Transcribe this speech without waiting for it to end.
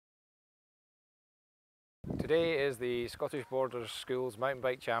Today is the Scottish Borders Schools Mountain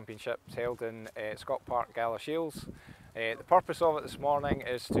Bike Championships held in Scott Park, Galashiels. The purpose of it this morning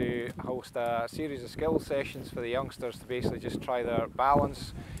is to host a series of skills sessions for the youngsters to basically just try their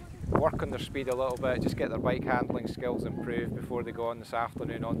balance, work on their speed a little bit, just get their bike handling skills improved before they go on this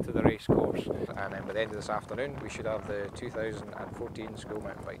afternoon onto the race course. And then by the end of this afternoon we should have the 2014 School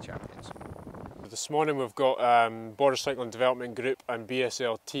Mountain Bike Champions. This morning we've got Border Cycling Development Group and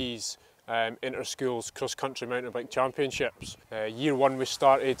BSLT's inter-schools cross-country mountain bike championships. Year one we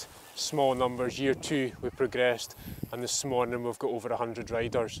started small numbers, year two we progressed, and this morning we've got over 100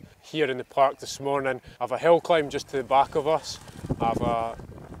 riders. Here in the park this morning I have a hill climb just to the back of us, I have a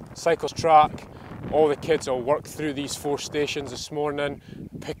cyclist track. All the kids will work through these 4 stations this morning,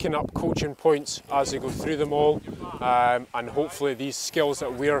 picking up coaching points as they go through them all, and hopefully these skills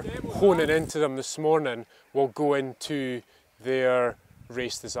that we're honing into them this morning will go into their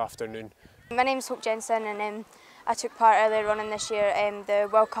race this afternoon. My name's Hope Jensen and I took part earlier on in this year the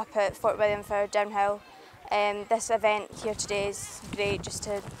World Cup at Fort William for downhill. This event here today is great just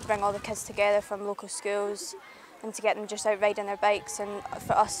to bring all the kids together from local schools and to get them just out riding their bikes and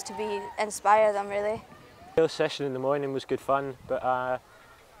for us to inspire them really. The session in the morning was good fun, but I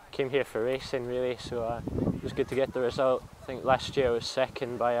came here for racing really, so it was good to get the result. I think last year I was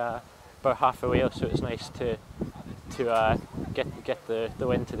second by about half a wheel, so it was nice to get the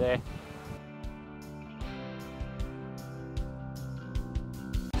win today.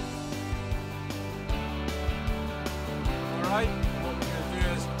 Alright, what we're going to do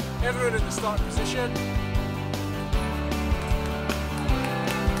is everyone in the start position.